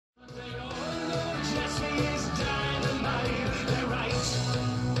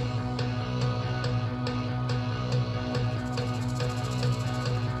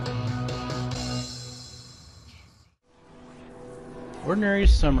Ordinary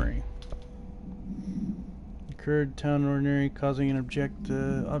summary. Occurred town ordinary, causing an object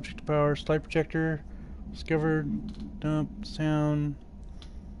to power. Slide projector. Discovered. Dump. Sound.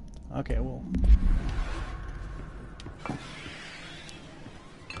 Okay, well.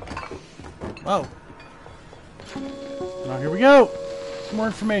 Whoa. Now here we go. Some more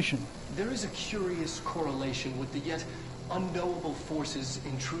information. There is a curious correlation with the yet unknowable forces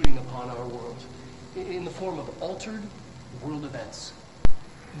intruding upon our world in the form of altered world events.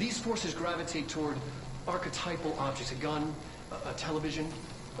 These forces gravitate toward archetypal objects, a gun, a television,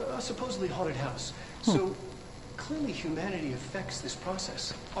 a supposedly haunted house. So clearly humanity affects this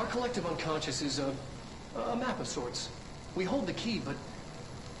process. Our collective unconscious is a map of sorts. We hold the key, but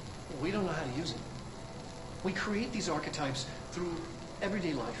we don't know how to use it. We create these archetypes through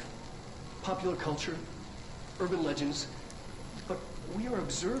everyday life, popular culture, urban legends, but we are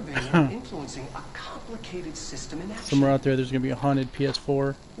observing and influencing a complicated system in action. Somewhere out there, there's going to be a haunted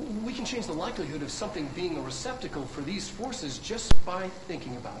PS4. We can change the likelihood of something being a receptacle for these forces just by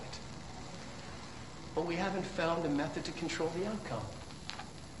thinking about it. But we haven't found a method to control the outcome.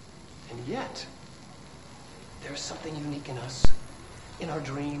 And yet, there's something unique in us, in our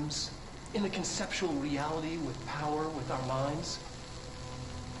dreams, in the conceptual reality with power with our minds.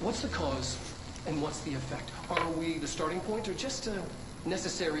 What's the cause and what's the effect? Are we the starting point or just a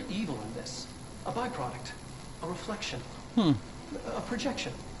necessary evil in this? A byproduct, a reflection, a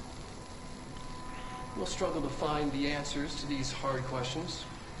projection? We'll struggle to find the answers to these hard questions.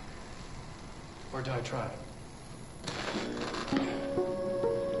 Or die trying.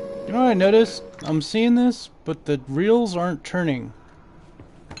 You know what I noticed? I'm seeing this, but the reels aren't turning.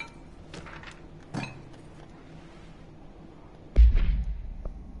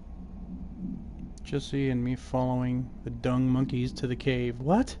 Jesse and me following the dung monkeys to the cave.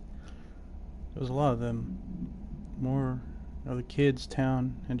 What? There was a lot of them. More of the kids'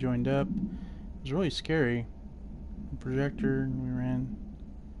 town had joined up. It was really scary. The projector, and we ran.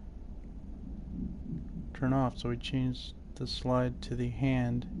 Turn off, so we changed the slide to the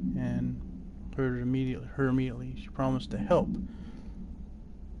hand and her immediately. She promised to help.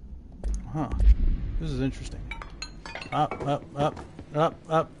 Huh. This is interesting. Up.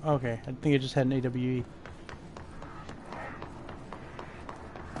 Okay, I think I just had an AWE.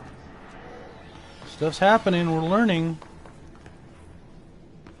 Stuff's happening, we're learning.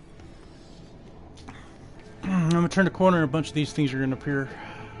 I'm gonna turn the corner and a bunch of these things are gonna appear.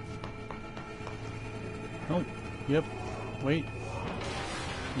 Oh, yep. Wait.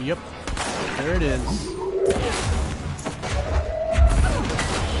 Yep. There it is.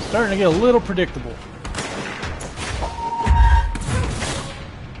 Starting to get a little predictable.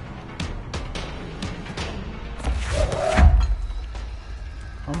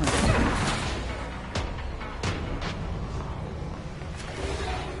 Oh my God.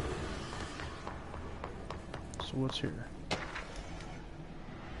 So what's here?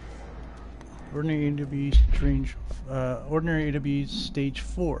 Ordinary AWE strange, ordinary AWE stage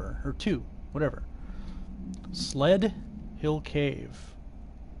 4 or 2, whatever. Sled Hill Cave.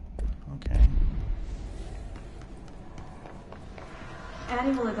 Okay.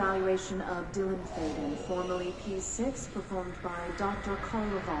 Annual evaluation of Dylan Faden, formerly P6, performed by Dr.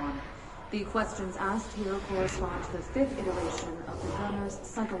 Carla Vaughn. The questions asked here correspond to the 5th iteration of the gunner's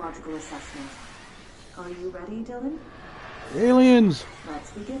psychological assessment. Are you ready, Dylan? Aliens!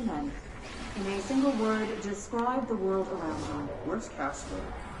 Let's begin then. In a single word, describe the world around you. Where's Casper?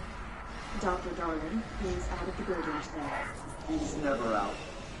 Dr. Darling is out of the building today. He's never out.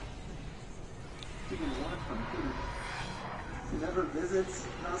 He didn't want to come here. He never visits,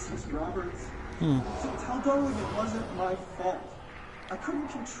 not since Roberts. So tell Darling it wasn't my fault. I couldn't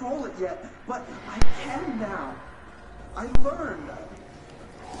control it yet, but I can now. I learned.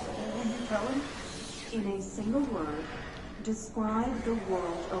 Will you tell him? In a single word, describe the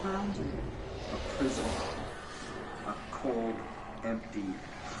world around you. A prison. A cold, empty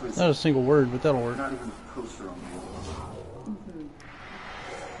prison. Not a single word, but that'll work. Not even a poster on the wall.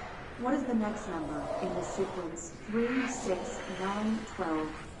 What is the next number in the sequence 3, 6, 9, 12,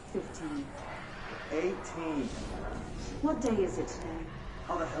 15? 18. What day is it today?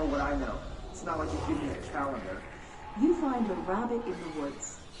 How the hell would I know? It's not like you give me a calendar. You find a rabbit in the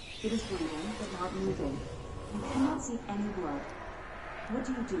woods. It is breathing, but not moving. You cannot see any blood. What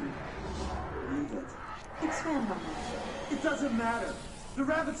do you do? Leave it. Expand on that. It doesn't matter. The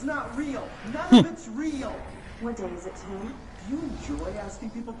rabbit's not real. None of it's real. What day is it today? Do you enjoy asking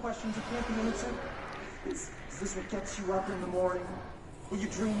people questions you can't be answered? Is this what gets you up in the morning? What you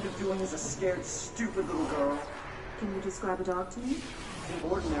dreamed of doing as a scared, stupid little girl? Can you describe a dog to me? In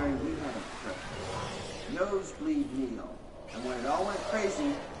ordinary, we have a prep. Nosebleed Neil. And when it all went crazy,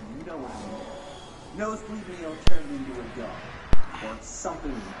 you know what I mean. Nosebleed Neil turned into a dog. Or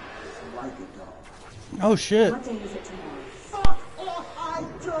something like a dog. Oh shit. What day is it tomorrow? Fuck off! I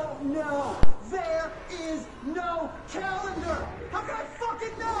don't know! There is no calendar! How can I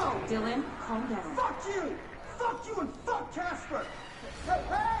fucking know? Dylan, calm down. Fuck you! Fuck you and fuck Casper!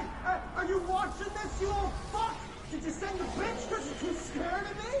 Hey! Are you watching this, you old fuck? Did you send the bitch because you're too scared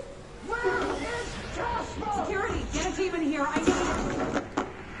of me? Where is Casper? Security, get a team in here. I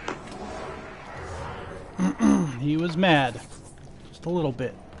need He was mad. Just a little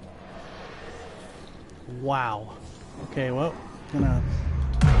bit. Wow. Okay, well, gonna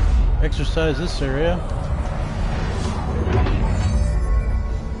exercise this area.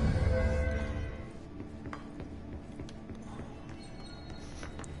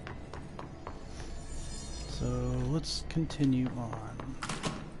 So let's continue on.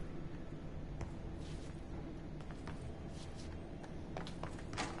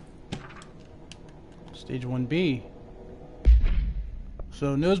 Stage 1B.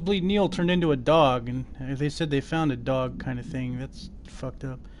 So Nosebleed Neil turned into a dog, and they said they found a dog kind of thing. That's fucked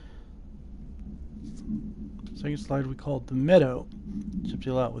up. Second slide we called the meadow. It's empty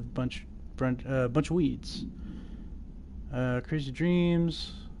lot with bunch of weeds. Crazy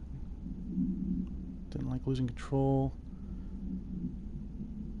dreams. Didn't like losing control.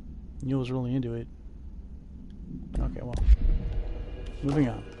 Neil was really into it. Okay, well, moving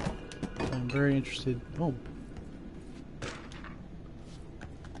on. I'm very interested. Oh.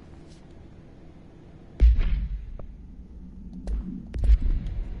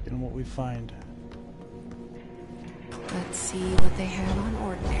 In what we find. Let's see what they have on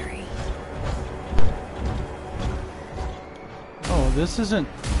ordinary. Oh, this isn't...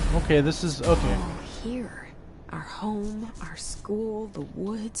 Okay, this is... Okay. Oh, here. Our home, our school, the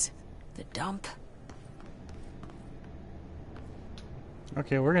woods, the dump.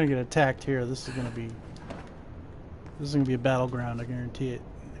 Okay, we're gonna get attacked here. This is gonna be... This is gonna be a battleground, I guarantee it.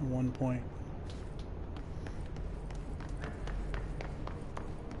 At one point.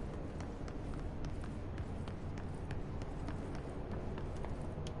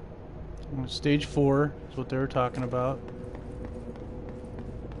 Stage 4 is what they were talking about.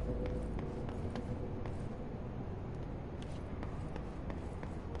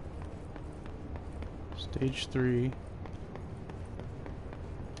 Stage 3.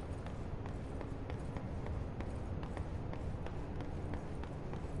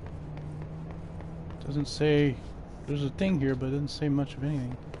 Doesn't say... There's a thing here, but it doesn't say much of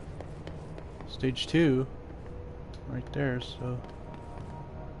anything. Stage 2. Right there, so...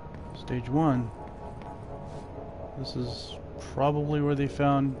 Stage 1. This is probably where they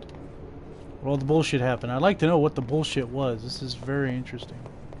found where all the bullshit happened. I'd like to know what the bullshit was. This is very interesting.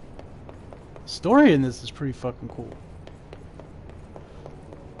 The story in this is pretty fucking cool.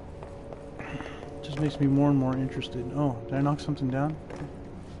 Just makes me more and more interested. Oh, did I knock something down?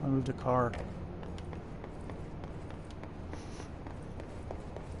 I moved a car.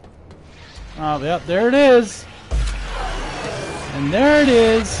 Oh, yep, there it is. And there it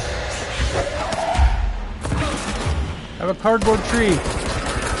is. I have a cardboard tree.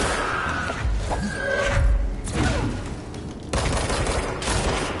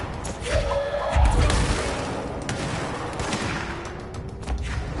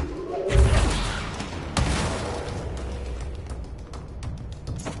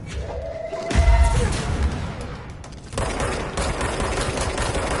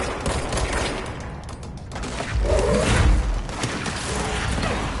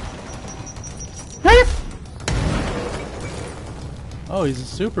 Oh, he's a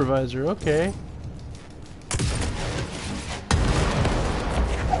supervisor, okay.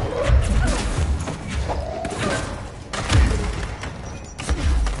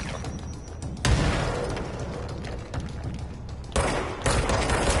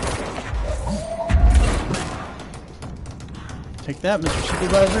 Take that, Mr.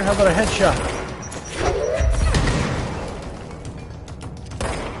 Supervisor. How about a headshot?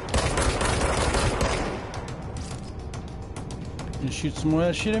 You shoot some more of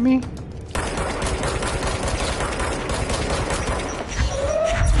that shit at me?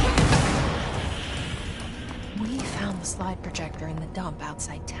 We found the slide projector in the dump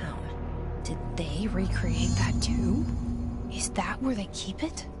outside town. Did they recreate that too? Is that where they keep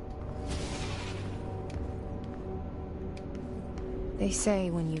it? They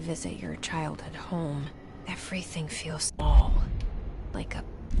say when you visit your childhood home, everything feels small. Like a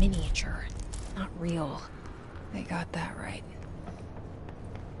miniature, not real. They got that right.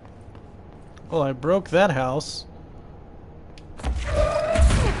 Well, I broke that house.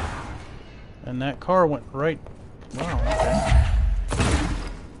 And that car went right Wow, okay.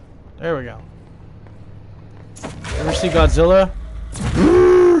 There we go. Ever see Godzilla?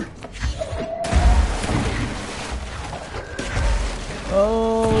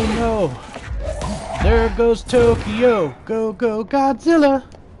 Oh no! There goes Tokyo! Go, go, Godzilla!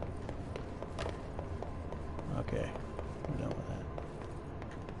 Okay, we're done with that.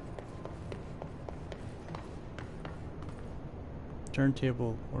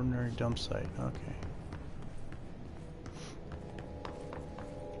 Turntable, ordinary dump site. Okay.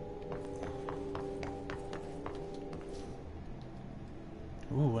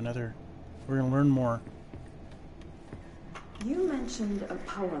 Ooh, another. We're gonna learn more. You mentioned a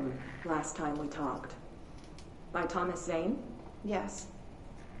poem last time we talked. By Thomas Zane? Yes.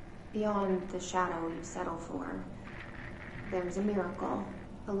 Beyond the shadow you settle for, there's a miracle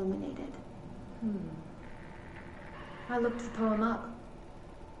illuminated. I looked the poem up.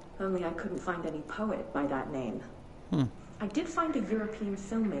 Only I couldn't find any poet by that name. I did find a European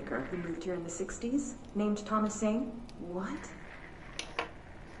filmmaker who moved here in the 60s, named Thomas Zane. What?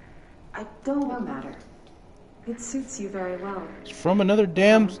 I don't know matter. It suits you very well. She's from another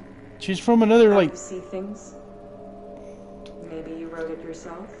damn. She's from another, like. You see things? Maybe you wrote it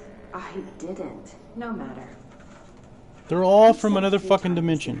yourself? I didn't. No matter. They're all from another fucking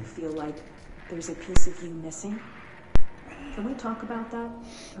dimension. You feel like there's a piece of you missing? Can we talk about that?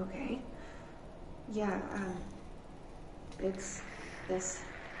 Okay. Yeah, it's this.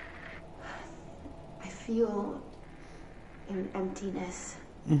 I feel an emptiness.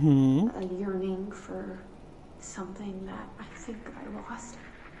 A yearning for something that I think I lost.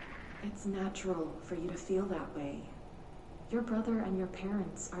 It's natural for you to feel that way. Your brother and your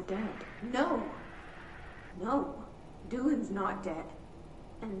parents are dead. No! No. Dylan's not dead.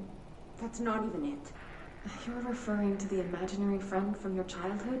 And that's not even it. You're referring to the imaginary friend from your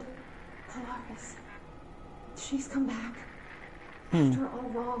childhood? Polaris. She's come back. After a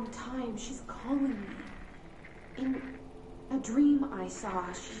long time, she's calling me. In a dream I saw,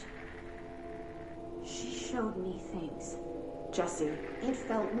 she showed me things. Jesse. It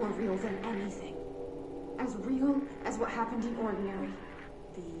felt more real than anything. As real as what happened in Ordinary.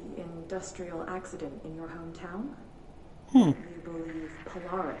 The industrial accident in your hometown? Hmm. You believe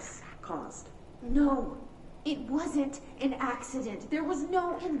Polaris caused? No, it wasn't an accident. There was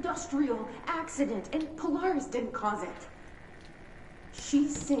no industrial accident, and Polaris didn't cause it. She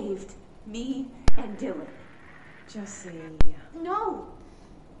saved me and Dylan. Jesse. No!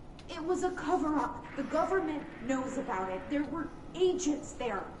 It was a cover-up. The government knows about it. There were agents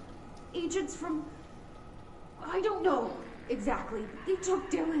there. Agents from... I don't know exactly. They took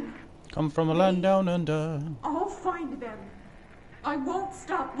Dylan. Come from a land down under. I'll find them. I won't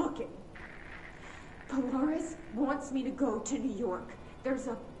stop looking. Polaris wants me to go to New York. There's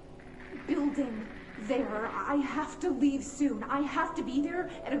a building there. I have to leave soon. I have to be there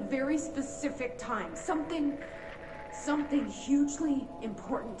at a very specific time. Something hugely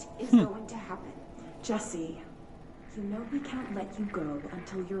important is going to happen. Jesse, you know we can't let you go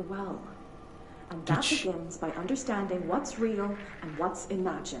until you're well. And that begins by understanding what's real and what's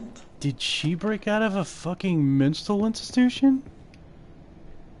imagined. Did she break out of a fucking mental institution?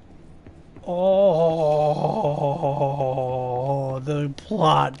 Oh, the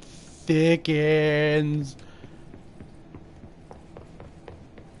plot thickens.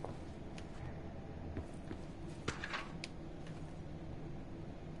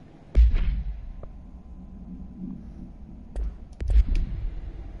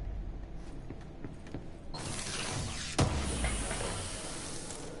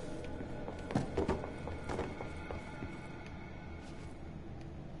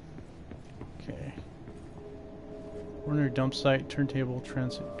 Ordinary dump site, turntable,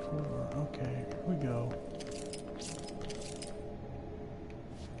 transit corridor. Okay, here we go.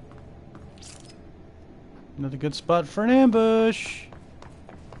 Another good spot for an ambush.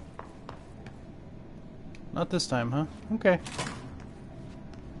 Not this time, huh? Okay.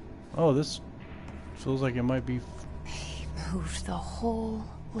 Oh, this feels like it might be... They moved the whole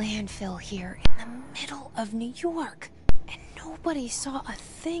landfill here in the middle of New York, and nobody saw a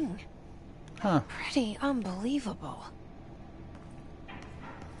thing. Huh. Pretty unbelievable.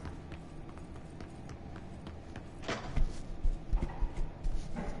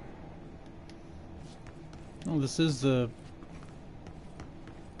 Oh, this is the...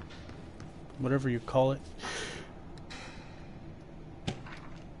 whatever you call it.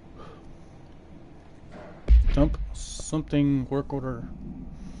 Dump something, work order.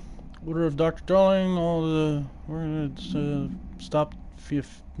 Order of Dr. Darling, all the... It's stopped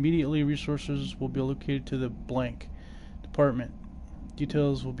immediately. Resources will be allocated to the blank department.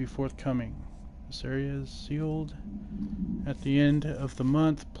 Details will be forthcoming. This area is sealed. At the end of the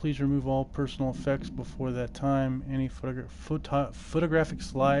month, please remove all personal effects before that time. Any photographic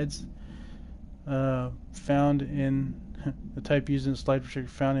slides found in the type used in the slide projector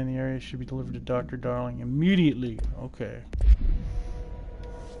found in the area should be delivered to Dr. Darling immediately. Okay.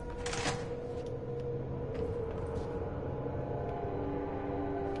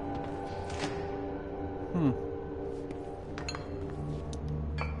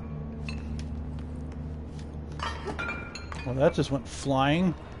 Well, that just went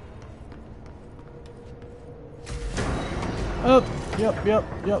flying. Oh, yep.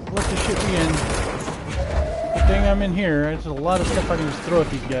 Let the shit be in. Good thing I'm in here. There's a lot of stuff I can just throw at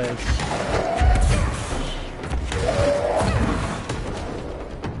these guys.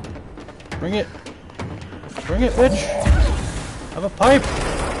 Bring it. Bring it, bitch. I have a pipe.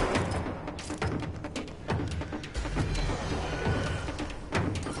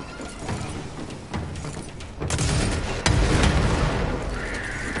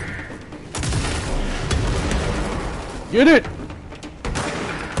 Get it!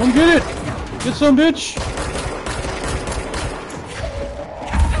 Come get it! Get some, bitch!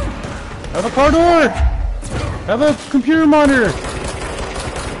 Have a car door! Have a computer monitor!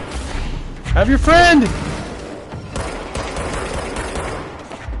 Have your friend!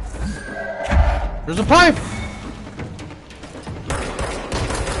 There's a pipe!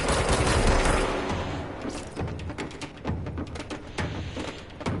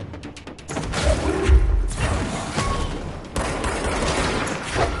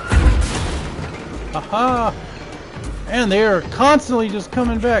 Aha! And they are constantly just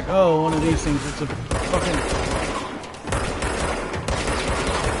coming back. Oh, one of these things. It's a fucking...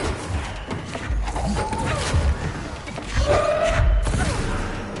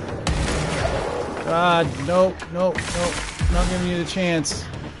 God, nope. Not giving you the chance.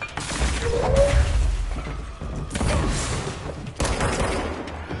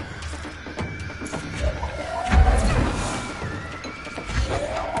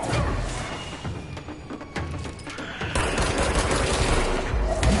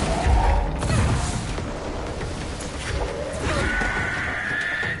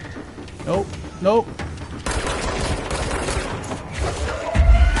 Nope.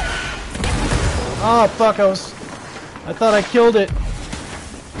 Oh fuck, I thought I killed it.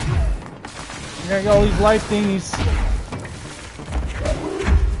 I got all these life thingies.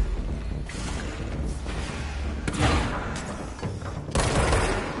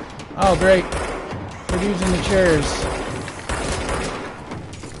 Oh great. They're using the chairs.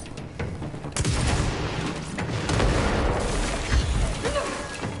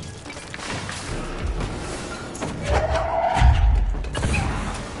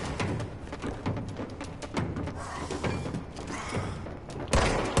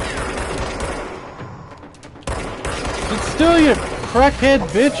 Still, you crackhead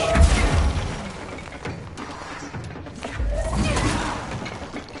bitch!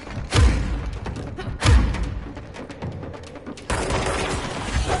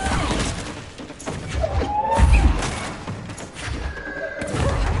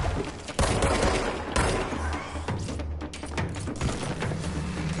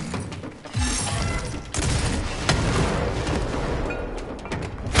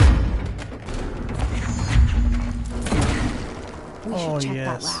 Oh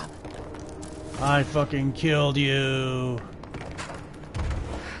yes, I fucking killed you.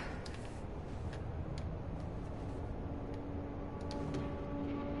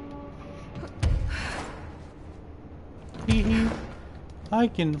 I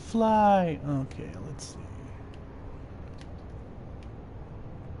can fly. Okay, let's see.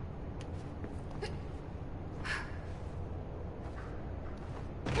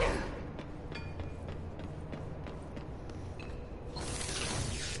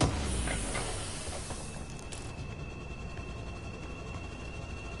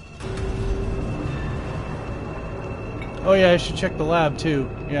 Oh yeah, I should check the lab too.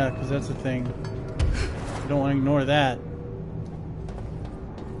 Yeah, because that's the thing. I don't want to ignore that.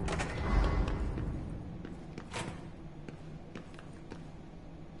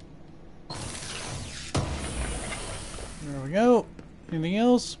 There we go. Anything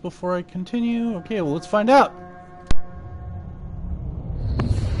else before I continue? Okay, well let's find out.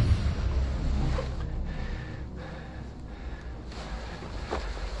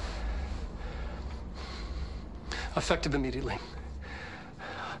 Effective immediately.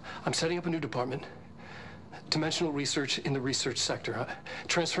 I'm setting up a new department. Dimensional research in the research sector.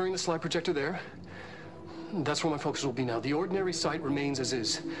 Transferring the slide projector there. That's where my focus will be now. The ordinary site remains as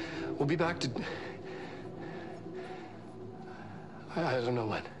is. We'll be back to... I don't know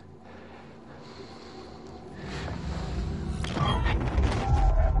when.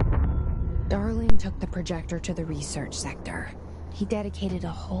 Darling took the projector to the research sector. He dedicated a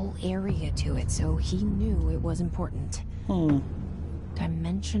whole area to it, so he knew it was important.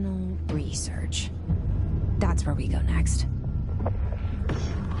 Dimensional research. That's where we go next.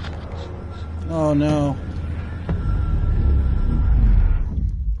 Oh no.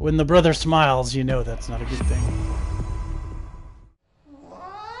 When the brother smiles, you know that's not a good thing.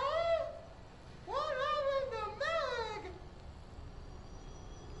 What happened to Meg?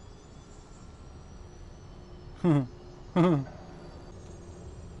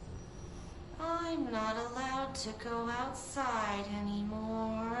 I'm not allowed to go outside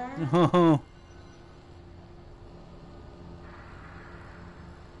anymore.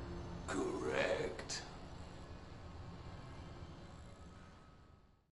 Correct.